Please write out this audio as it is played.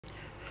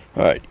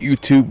Alright,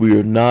 YouTube, we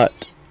are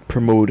not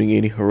promoting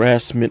any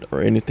harassment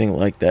or anything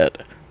like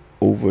that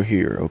over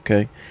here,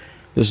 okay?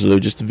 This is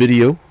just a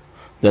video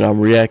that I'm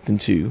reacting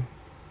to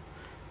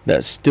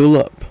that's still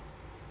up,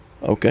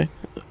 okay?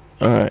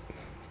 Alright,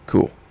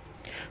 cool.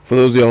 For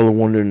those of y'all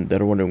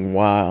that are wondering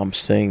why I'm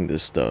saying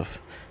this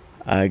stuff,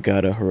 I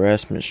got a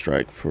harassment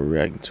strike for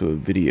reacting to a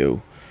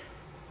video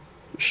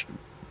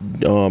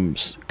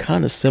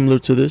kind of similar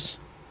to this,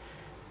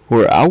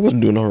 where I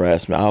wasn't doing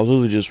harassment. I was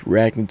literally just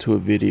reacting to a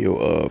video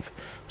of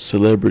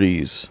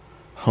celebrities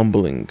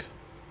humbling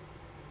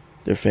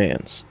their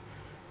fans.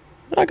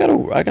 And I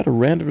got a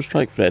random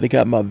strike for that. They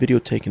got my video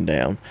taken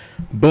down,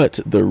 but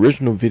the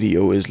original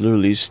video is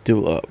literally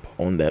still up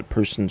on that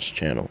person's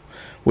channel,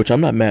 which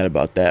I'm not mad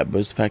about that, but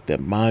it's the fact that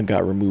mine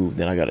got removed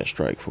and I got a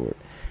strike for it.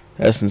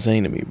 That's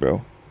insane to me,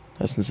 bro.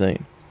 That's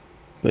insane.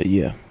 But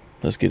yeah,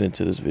 let's get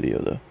into this video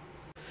though.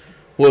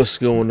 What's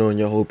going on,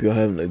 y'all? Hope y'all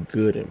having a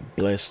good and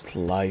blessed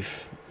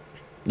life.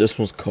 This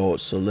one's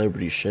called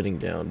Celebrity Shutting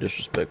Down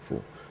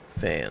Disrespectful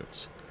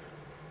Fans.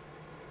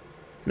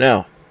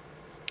 Now,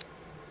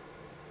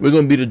 we're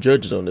going to be the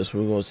judges on this.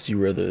 We're going to see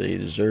whether they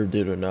deserved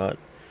it or not,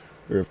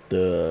 or if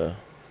the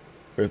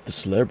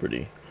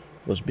celebrity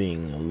was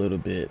being a little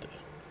bit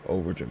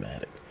over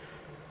dramatic.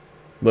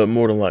 But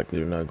more than likely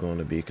they're not going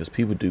to be, because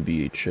people do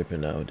be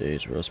tripping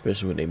nowadays, bro,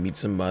 especially when they meet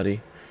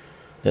somebody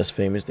that's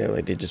famous. They're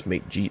like they just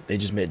met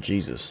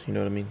Jesus, you know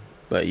what I mean?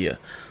 But yeah,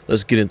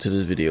 let's get into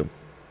this video.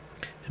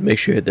 Make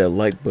sure you hit that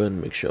like button,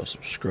 make sure y'all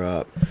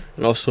subscribe,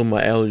 and also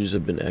my allergies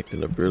have been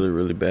acting up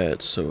really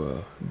bad,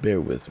 so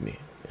bear with me.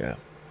 Yeah,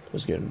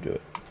 let's get into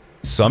it.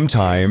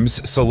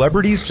 Sometimes,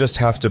 celebrities just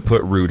have to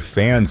put rude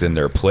fans in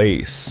their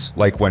place,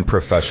 like when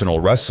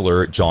professional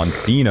wrestler John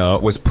Cena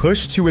was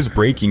pushed to his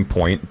breaking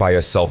point by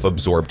a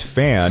self-absorbed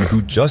fan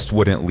who just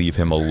wouldn't leave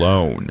him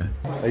alone.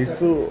 Are you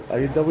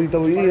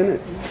WWE in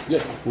it?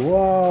 Yes.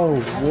 Wow,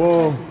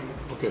 whoa.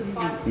 Okay.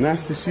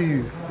 Nice to see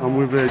you. I'm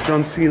with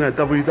John Cena at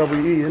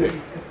WWE, in it?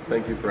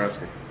 Thank you for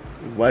asking.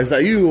 Why is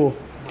that you? Or?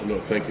 No,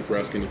 thank you for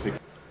asking.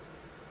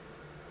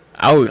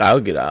 I'll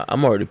get out.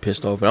 I'm already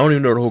pissed off. I don't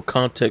even know the whole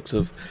context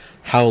of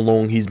how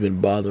long he's been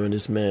bothering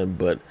this man,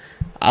 but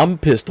I'm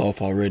pissed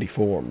off already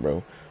for him,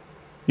 bro.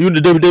 You in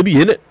the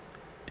WWE, in it?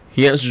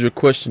 He answers your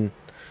question.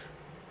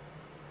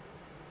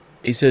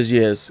 He says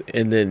yes,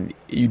 and then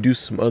you do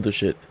some other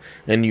shit,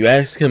 and you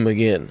ask him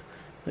again.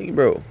 Like,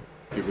 bro.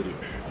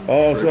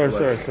 Oh,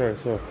 sorry.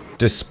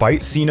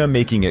 Despite Cena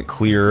making it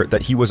clear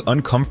that he was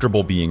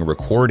uncomfortable being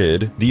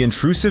recorded, the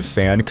intrusive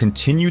fan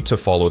continued to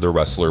follow the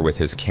wrestler with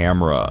his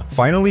camera,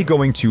 finally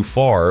going too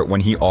far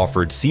when he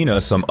offered Cena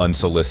some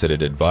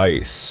unsolicited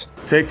advice.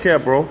 Take care,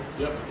 bro.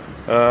 Yep.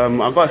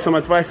 I got some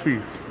advice for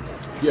you.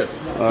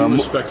 Yes. Be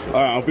respectful.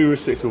 I'll be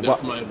respectful.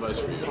 That's my advice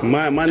for you.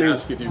 My name.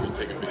 Ask if you can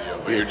take a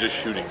video, but you're just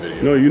shooting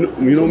video. No, you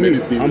know me. I'm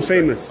respectful.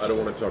 famous. I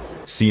don't want to talk to you.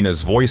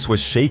 Cena's voice was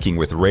shaking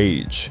with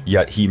rage,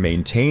 yet he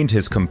maintained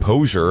his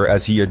composure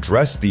as he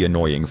addressed the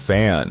annoying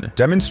fan,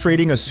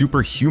 demonstrating a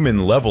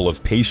superhuman level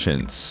of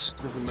patience.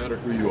 It doesn't matter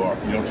who you are.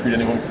 You don't treat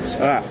anyone with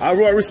respect. I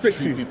got respect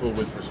for Treat you. people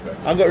with respect.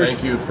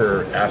 Thank you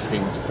for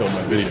asking to film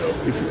my video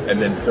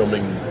and then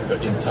filming the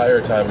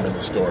entire time I'm in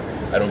the store.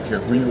 I don't care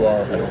who you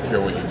are. I don't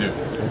care what you do.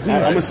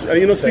 I'm a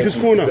Speaker's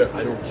Corner,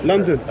 I don't care.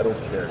 London. I don't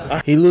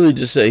care. He literally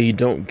just said he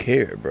don't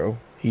care, bro.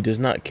 He does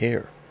not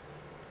care.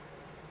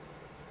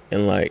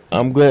 And like,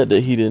 I'm glad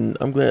that he didn't.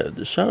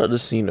 Shout out to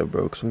Cena,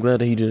 bro, because I'm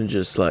glad that he didn't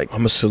just like,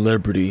 I'm a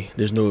celebrity,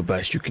 there's no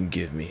advice you can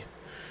give me.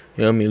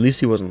 You know what I mean? At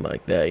least he wasn't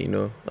like that, you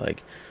know?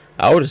 Like,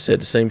 I would have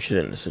said the same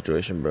shit in this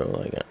situation, bro.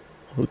 Like,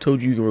 who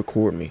told you can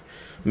record me?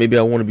 Maybe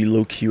I want to be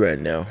low key right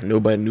now.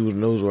 Nobody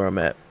knows where I'm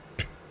at.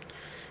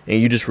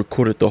 And you just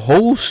recorded the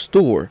whole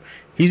store.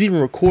 He's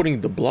even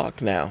recording the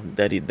block now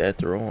that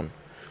they're on.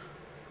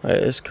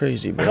 It's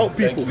crazy, bro. Help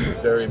people. Thank you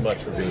very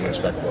much for being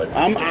respectful.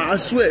 I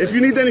swear, if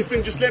you need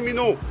anything, just let me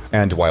know.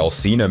 And while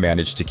Cena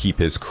managed to keep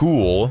his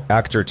cool,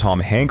 actor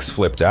Tom Hanks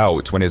flipped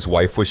out when his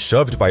wife was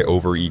shoved by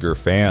overeager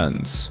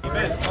fans.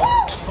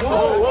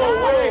 Whoa.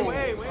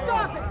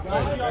 Stop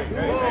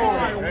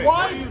it.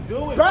 What are you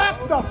doing?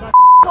 Back the f***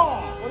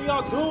 off. What are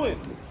y'all doing?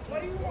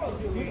 What do you want?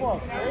 People are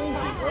crazy,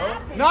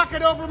 bro. Knock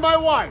it over my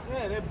wife.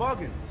 Yeah, they're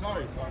bugging.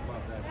 Sorry to talk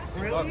about that.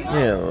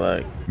 Yeah,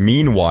 like.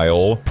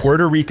 Meanwhile,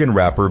 Puerto Rican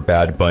rapper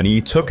Bad Bunny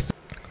took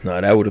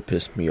That would have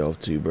pissed me off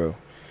too, bro.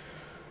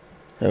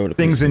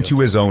 things into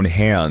his own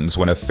hands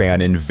when a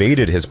fan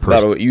invaded his By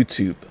the way,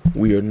 YouTube,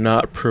 we are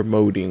not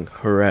promoting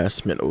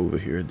harassment over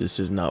here. This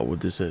is not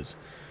what this is.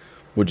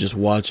 We're just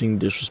watching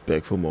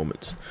disrespectful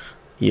moments.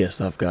 Yes,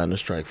 I've gotten a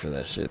strike for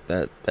that shit.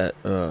 That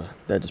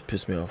just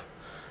pissed me off.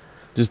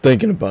 Just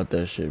thinking about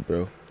that shit,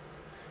 bro.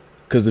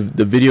 Because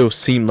the video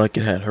seemed like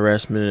it had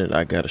harassment in it.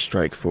 I got a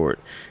strike for it,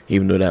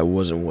 even though that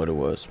wasn't what it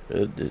was.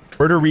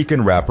 Puerto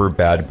Rican rapper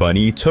Bad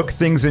Bunny took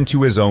things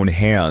into his own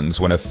hands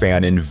when a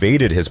fan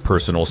invaded his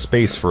personal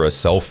space for a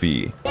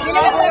selfie.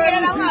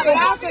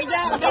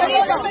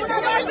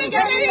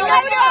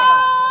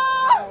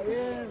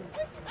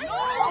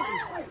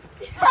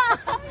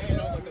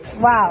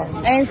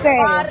 Wow, en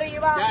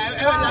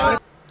serio.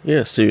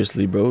 Yeah,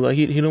 seriously, bro. Like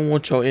he don't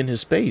want y'all in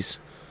his space.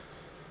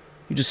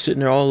 You just sitting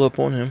there all up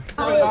on him.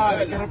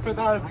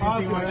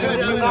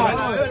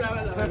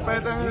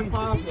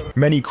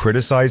 Many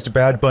criticized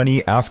Bad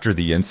Bunny after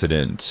the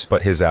incident,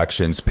 but his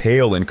actions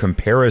pale in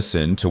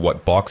comparison to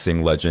what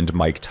boxing legend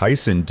Mike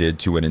Tyson did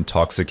to an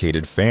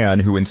intoxicated fan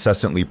who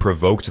incessantly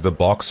provoked the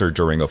boxer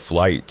during a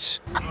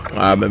fight.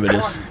 I remember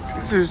this.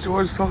 This is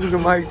George talking to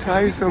Mike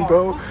Tyson,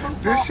 bro.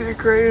 This shit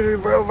crazy,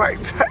 bro.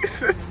 Mike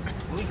Tyson.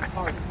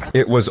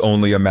 It was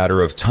only a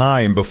matter of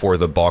time before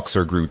the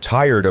boxer grew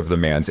tired of the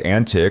man's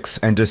antics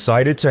and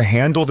decided to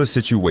handle the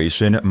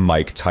situation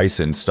Mike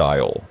Tyson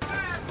style.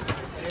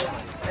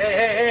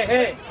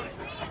 Hey,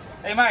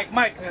 Mike,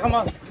 come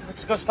on.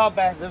 Let's go stop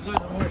back. Let's do the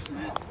horse,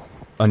 man.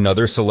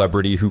 Another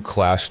celebrity who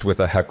clashed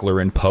with a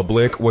heckler in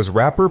public was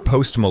rapper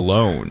Post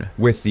Malone,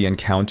 with the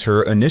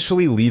encounter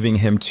initially leaving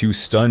him too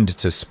stunned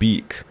to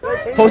speak.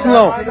 Post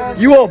Malone,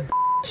 you a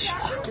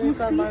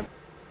bitch.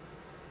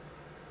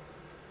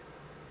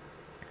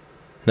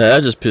 Now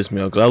that just pissed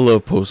me off because I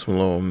love Post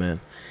Malone,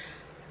 man.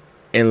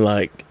 And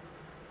like,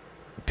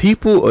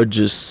 people are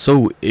just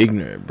so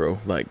ignorant, bro.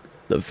 Like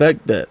the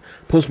fact that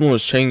Post Malone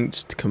has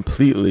changed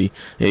completely,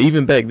 and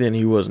even back then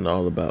he wasn't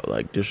all about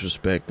like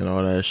disrespect and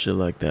all that shit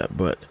like that.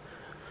 But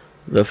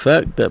the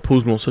fact that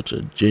Post Malone's such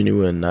a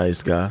genuine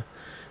nice guy,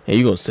 and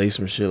you gonna say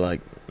some shit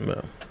like,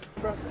 well,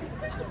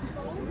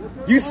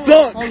 You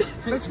suck.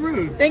 That's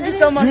rude. Thank you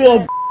so much. You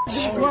a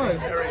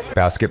bitch.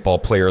 Basketball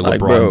player Like,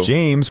 LeBron bro,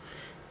 James.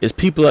 it's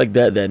people like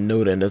that that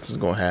know that that's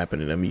what's gonna happen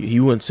to them. He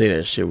wouldn't say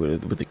that shit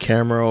with the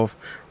camera off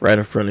right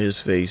in front of his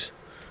face.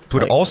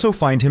 Would also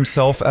find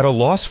himself at a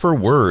loss for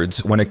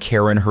words when a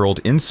Karen hurled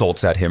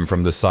insults at him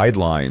from the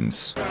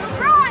sidelines. Hey,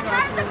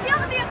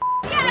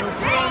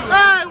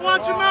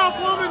 watch your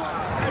mouth, woman.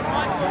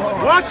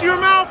 Watch your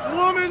mouth,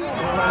 woman.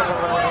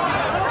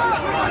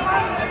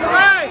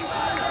 Hey,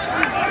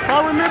 if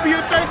I remember your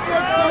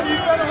Facebook stuff, you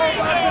better hold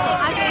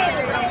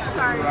back up.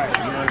 Sorry.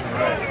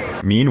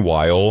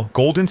 Meanwhile,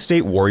 Golden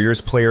State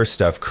Warriors player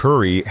Steph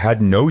Curry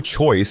had no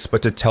choice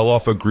but to tell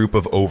off a group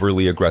of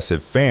overly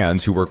aggressive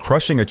fans who were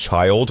crushing a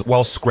child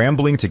while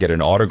scrambling to get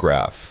an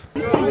autograph.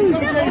 Hey,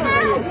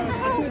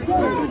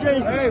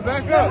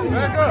 back up,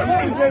 back up.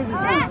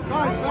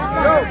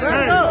 Yo,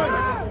 back up.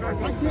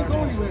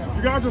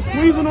 You guys are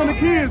squeezing on the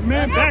kids,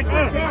 man. Back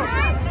up.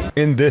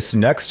 In this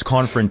next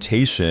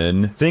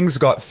confrontation, things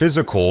got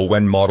physical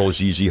when model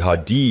Gigi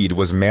Hadid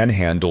was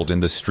manhandled in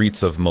the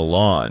streets of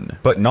Milan,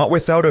 but not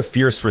without a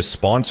fierce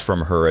response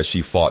from her as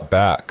she fought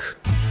back.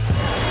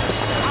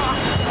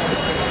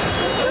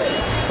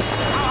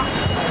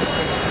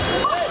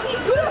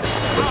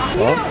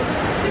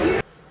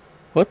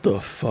 What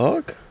the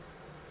fuck?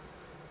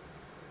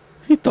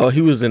 He thought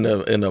he was in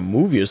a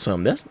movie or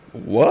something. That's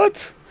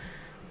what?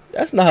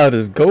 That's not how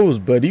this goes,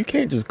 buddy. You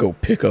can't just go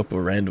pick up a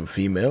random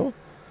female.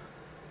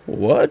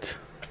 What?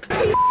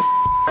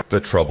 The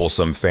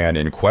troublesome fan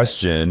in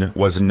question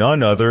was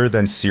none other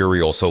than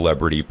serial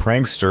celebrity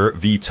prankster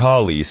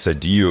Vitaly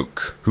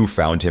Sadyuk, who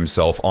found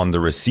himself on the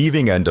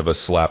receiving end of a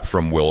slap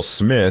from Will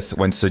Smith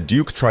when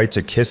Sadyuk tried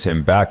to kiss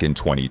him back in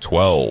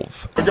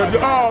 2012.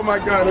 Oh my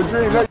God, a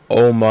dream.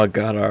 Oh my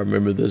God, I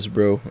remember this,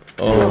 bro.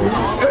 Oh.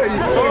 Hey,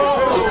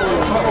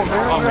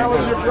 man, what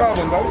was your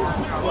problem, buddy?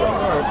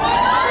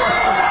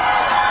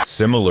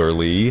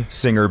 Similarly,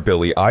 singer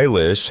Billie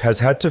Eilish has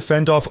had to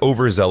fend off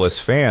overzealous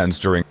fans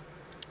during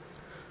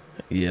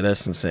Yeah,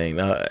 that's insane.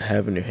 Not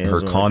having your hands her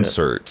on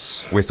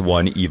concerts, with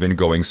one even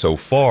going so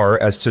far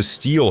as to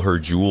steal her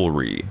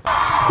jewelry.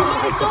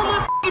 Somebody stole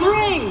my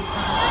ring.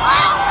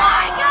 Oh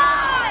my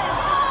God!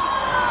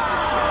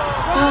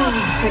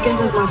 I guess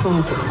it's my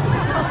fault.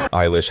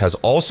 Eilish has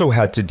also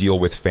had to deal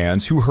with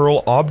fans who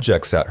hurl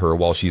objects at her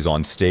while she's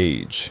on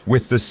stage,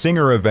 with the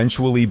singer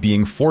eventually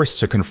being forced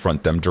to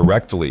confront them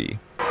directly.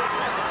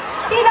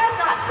 He does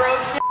not throw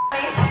shit at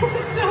me.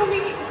 It's so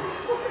mean.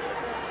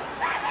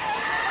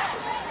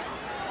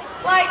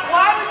 Like,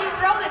 why would you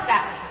throw this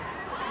at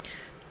me?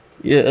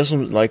 Yeah, that's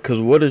what, like,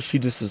 cause what if she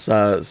just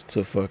decides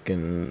to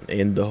fucking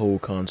end the whole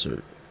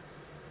concert?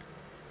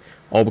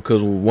 All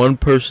because of one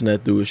person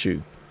that threw a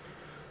shoe.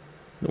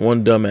 The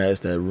one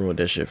dumbass that ruined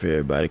that shit for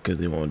everybody because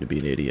they wanted to be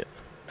an idiot.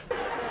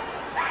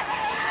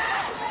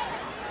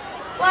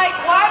 Like,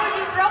 why would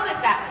you throw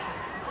this at me?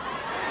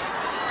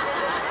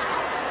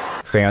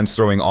 Fans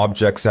throwing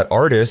objects at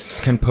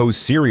artists can pose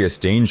serious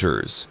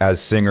dangers,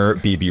 as singer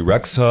Bebe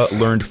Rexha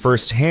learned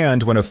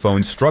firsthand when a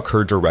phone struck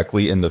her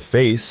directly in the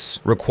face,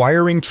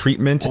 requiring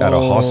treatment at a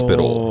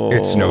hospital.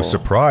 It's no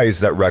surprise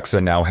that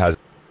Rexha now has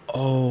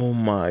Oh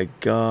my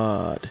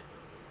God.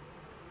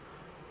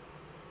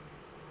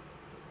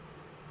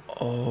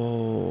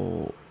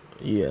 Oh,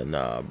 yeah,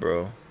 nah,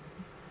 bro.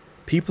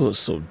 People are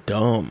so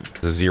dumb.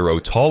 zero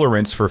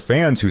tolerance for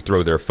fans who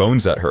throw their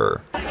phones at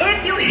her.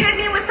 If you hit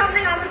me with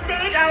something on the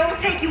stage, I will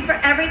take you for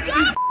everything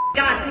you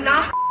got. Do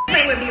not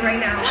play with me right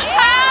now.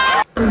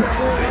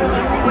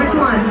 Which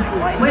one?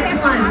 Which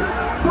one?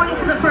 Point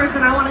to the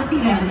person. I want to see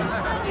them.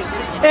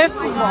 If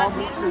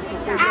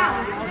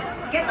Out.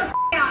 Get the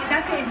out.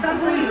 That's it. It's done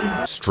for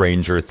you.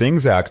 Stranger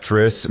Things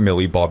actress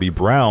Millie Bobby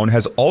Brown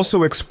has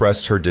also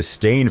expressed her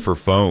disdain for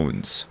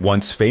phones,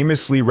 once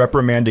famously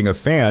reprimanding a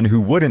fan who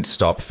wouldn't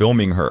stop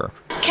filming her.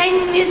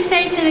 Can you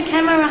say to the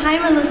camera, hi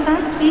Melissa,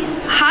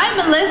 please? Hi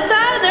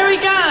Melissa, there we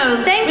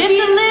go. Thank you. We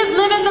have to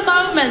live in the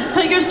moment.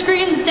 Put your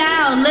screens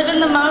down, live in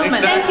the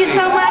moment. Exactly. Thank you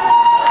so much.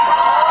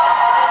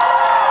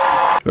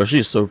 Bro,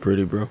 she's so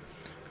pretty, bro.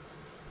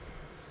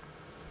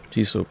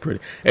 She's so pretty.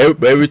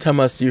 Every time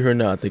I see her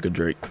now, I think of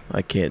Drake.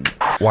 I can't.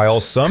 While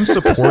some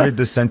supported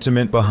the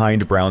sentiment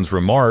behind Brown's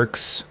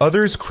remarks,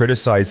 others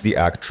criticized the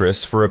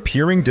actress for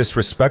appearing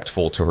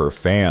disrespectful to her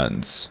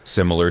fans,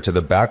 similar to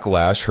the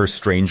backlash her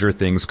Stranger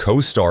Things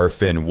co-star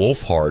Finn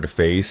Wolfhard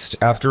faced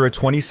after a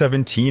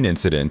 2017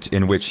 incident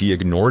in which he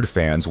ignored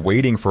fans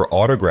waiting for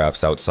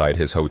autographs outside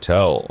his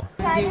hotel.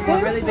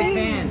 We're really big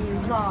fans.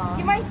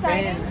 You might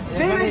say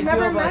Finn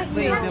never met you.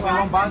 We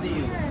won't bother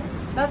you.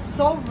 That's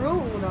so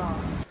rude.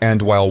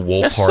 And while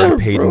Wolfhard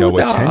paid no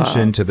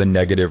attention to the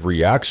negative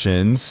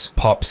reactions,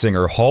 pop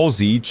singer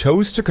Halsey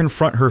chose to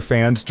confront her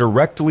fans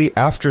directly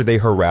after they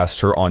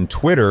harassed her on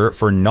Twitter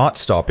for not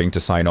stopping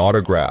to sign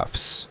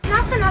autographs.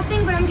 Not for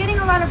nothing, but I'm getting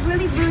a lot of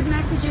really rude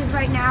messages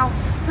right now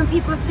from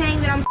people saying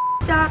that I'm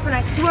f***ed up and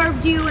I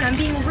swerved you and I'm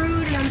being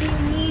rude and I'm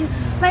being mean.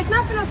 Like,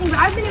 not for nothing, but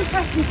I've been in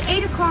press since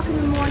 8 o'clock in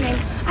the morning.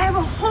 I have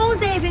a whole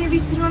day of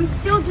interviews to do. I'm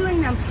still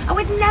doing them. I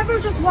would never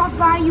just walk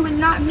by you and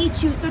not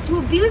meet you, so to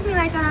abuse me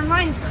like that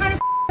online is kind of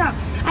up.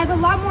 I have a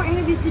lot more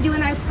interviews to do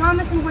and I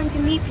promise I'm going to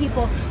meet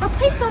people. But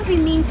please don't be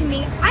mean to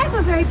me. I have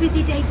a very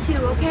busy day too,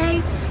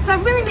 okay? So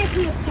it really makes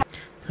me upset.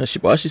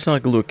 Why she sound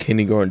like a little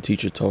kindergarten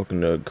teacher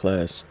talking to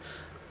class?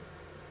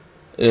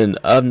 And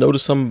I've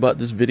noticed something about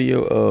this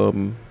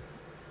video.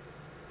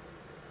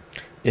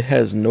 It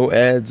has no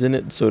ads in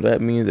it, so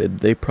that means that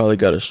they probably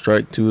got a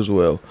strike too as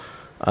well.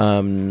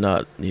 Yeah,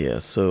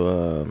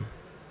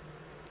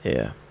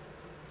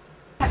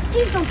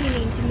 Please don't be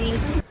mean to me.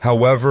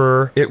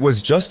 However, it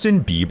was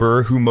Justin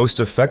Bieber who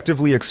most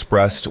effectively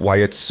expressed why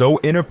it's so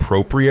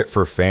inappropriate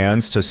for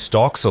fans to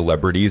stalk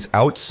celebrities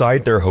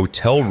outside their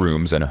hotel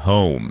rooms and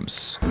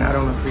homes. And I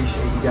don't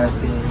appreciate you guys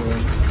being here.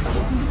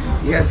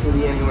 You guys can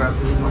be anywhere up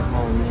in my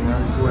home, you know,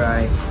 this is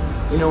where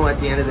you know, at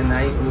the end of the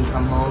night when you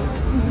come home,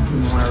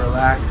 you want to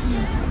relax,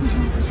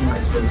 it's my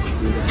space to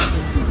do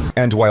that.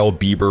 And while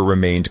Bieber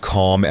remained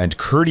calm and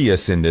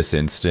courteous in this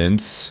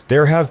instance,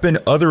 there have been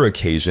other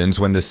occasions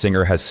when the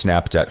singer has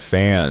snapped at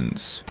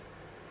fans.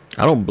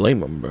 I don't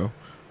blame him, bro.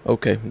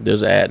 Okay,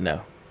 there's an ad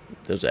now.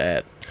 There's an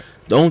ad.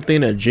 The only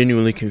thing that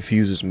genuinely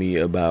confuses me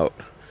about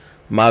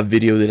my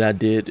video that I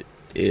did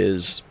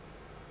is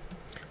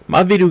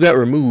my video got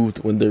removed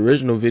when the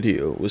original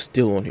video was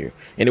still on here.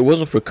 And it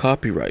wasn't for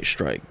copyright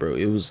strike, bro.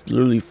 It was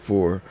literally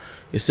for,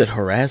 it said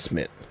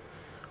harassment.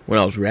 When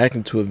I was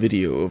reacting to a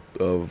video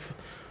of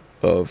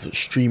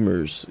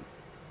streamers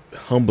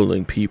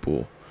humbling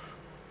people.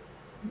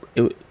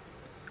 I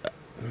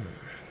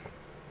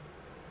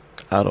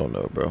don't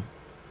know, bro.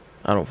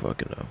 I don't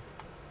fucking know.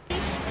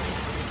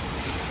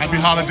 Happy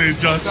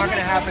holidays, Just. It's not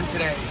gonna happen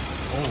today.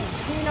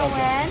 Do you know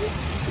when?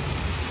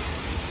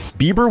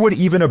 Bieber would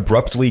even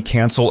abruptly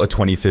cancel a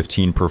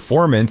 2015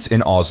 performance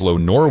in Oslo,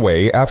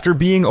 Norway after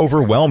being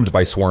overwhelmed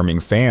by swarming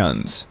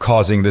fans,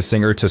 causing the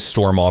singer to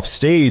storm off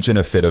stage in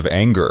a fit of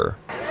anger.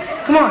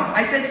 Come on,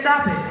 I said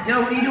stop it. Yo,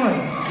 what are you doing?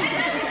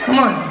 Come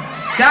on.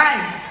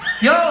 Guys,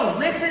 yo,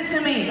 listen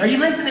to me. Are you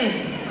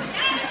listening?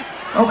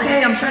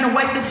 Okay, I'm trying to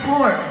wipe the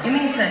floor. Give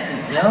me a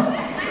second, yo.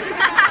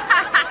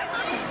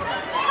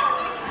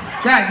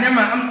 Guys, never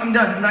mind, I'm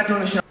done. I'm not doing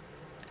the show.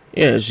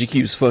 Yeah, she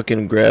keeps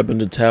fucking grabbing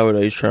the tower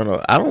that he's trying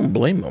to. I don't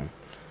blame him.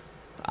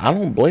 I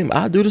don't blame him.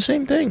 I do the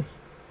same thing.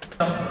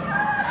 I'm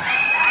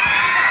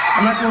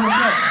not doing the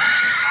show.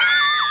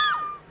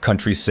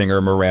 Country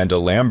singer Miranda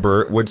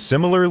Lambert would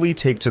similarly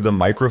take to the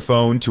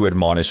microphone to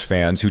admonish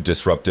fans who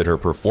disrupted her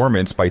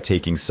performance by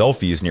taking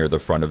selfies near the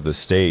front of the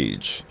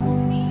stage.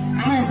 I'm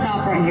gonna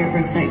stop right here for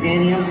a sec,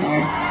 Danny. I'm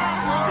sorry.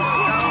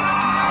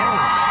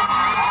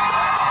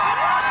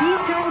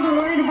 These girls are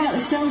worried about the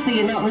selfie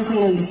and not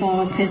listening to the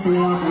song. It's pissing me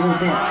off a little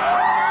bit.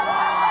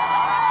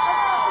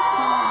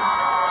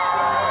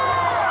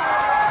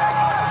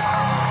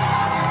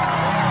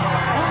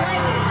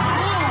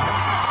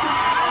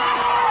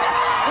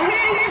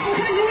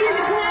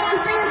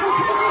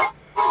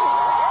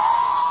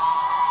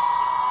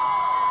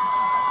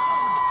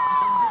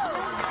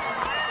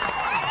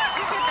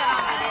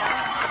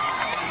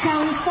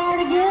 Shall we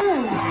start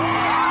again?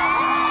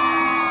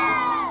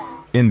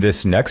 In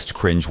this next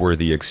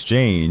cringeworthy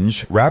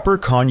exchange, rapper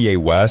Kanye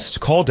West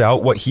called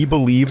out what he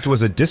believed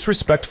was a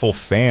disrespectful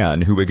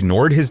fan who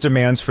ignored his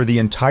demands for the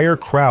entire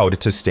crowd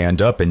to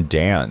stand up and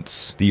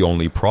dance. The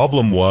only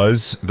problem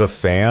was, the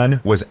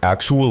fan was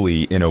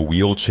actually in a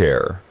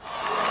wheelchair.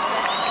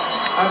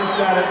 I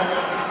decided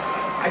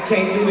I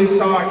can't do this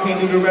song, I can't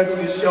do the rest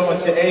of the show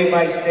until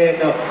everybody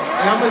stand up.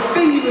 And I'm gonna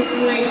see you if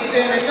you ain't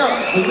standing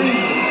up, believe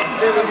me.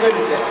 Very good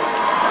at that.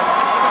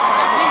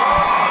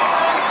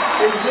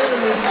 There's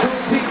literally 2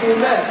 people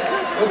left.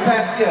 With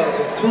Pascal,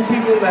 there's 2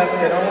 people left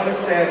that don't want to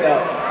stand up.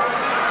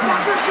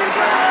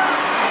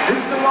 This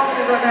is the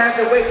longest I've had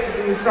to wait to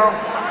do a song.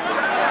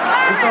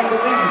 It's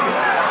unbelievable.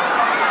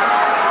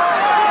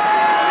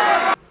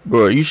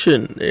 Bro, you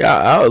shouldn't.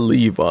 I'll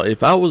leave.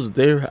 If I was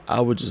there,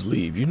 I would just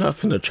leave. You're not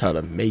finna try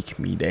to make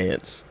me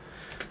dance.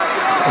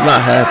 I'm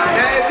not happy.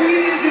 Now, if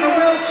he's in a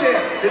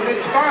wheelchair, then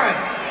it's fine.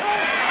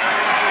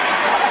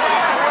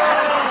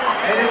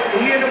 And is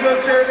he in a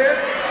wheelchair there?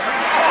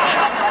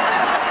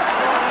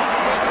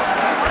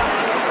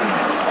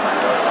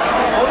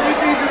 Only if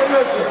he's in a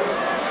wheelchair.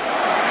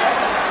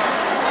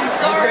 I'm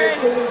sorry. You say it's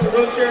cool, he's in a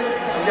wheelchair?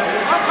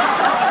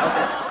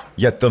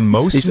 Yet the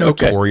most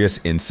notorious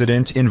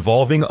incident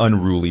involving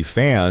unruly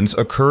fans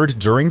occurred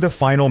during the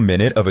final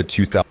minute of a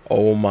 2000.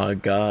 Oh my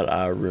God,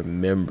 I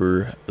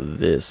remember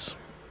this.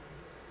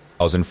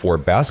 2004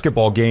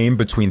 basketball game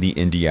between the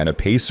Indiana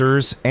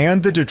Pacers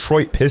and the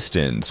Detroit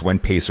Pistons when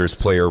Pacers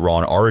player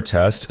Ron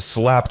Artest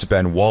slapped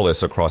Ben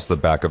Wallace across the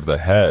back of the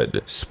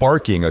head,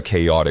 sparking a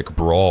chaotic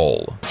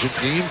brawl.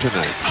 Team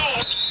tonight.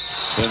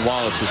 Ben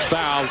Wallace is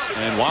fouled,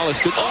 and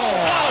Wallace did. Oh,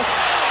 Wallace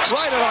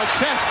right at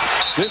Artest.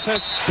 This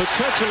has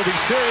potential to be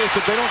serious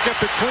if they don't get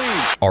between.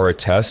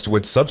 Artest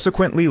would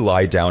subsequently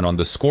lie down on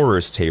the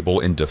scorer's table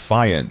in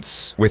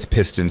defiance, with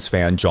Pistons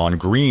fan John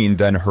Green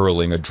then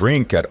hurling a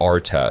drink at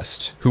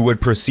Artest, who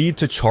would proceed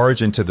to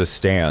charge into the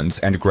stands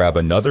and grab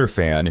another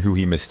fan who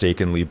he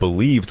mistakenly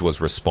believed was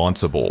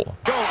responsible.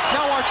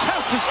 Now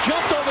Artest has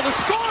jumped over the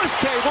scorer's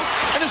table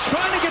and is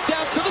trying to get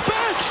down to the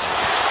bench.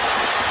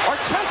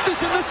 Artest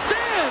is in the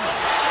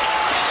stands.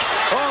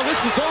 Oh,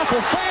 this is awful.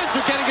 Fans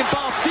are getting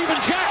involved. Steven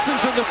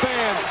Jackson's in the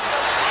fans.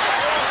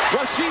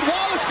 Rasheed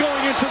Wallace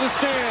going into the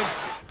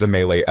stands. The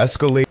melee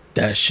escalated.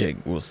 That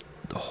shit was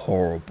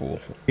horrible.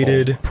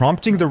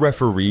 Prompting the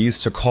referees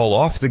to call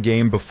off the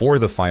game before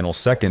the final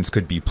seconds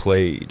could be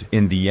played.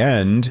 In the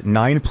end,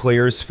 9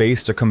 players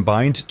faced a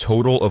combined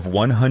total of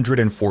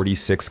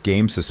 146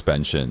 game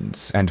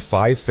suspensions, and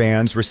 5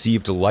 fans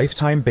received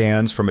lifetime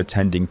bans from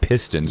attending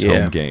Pistons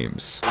home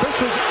games. I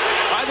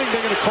think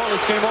they're going to call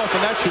this game off,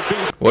 and that should be.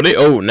 Well, they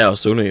old now,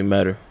 so it don't even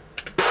matter.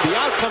 The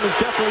outcome is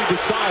definitely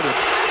decided.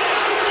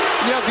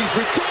 You have these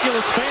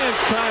ridiculous fans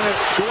trying to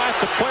go at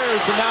the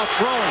players and now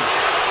throwing.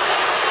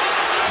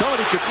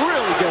 Somebody could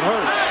really get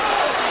hurt.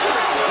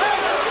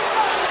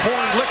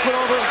 Pouring liquid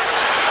over.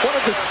 What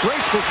a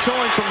disgraceful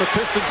showing from the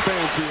Pistons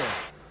fans here.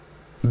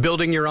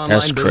 Building your online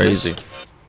business? That's crazy.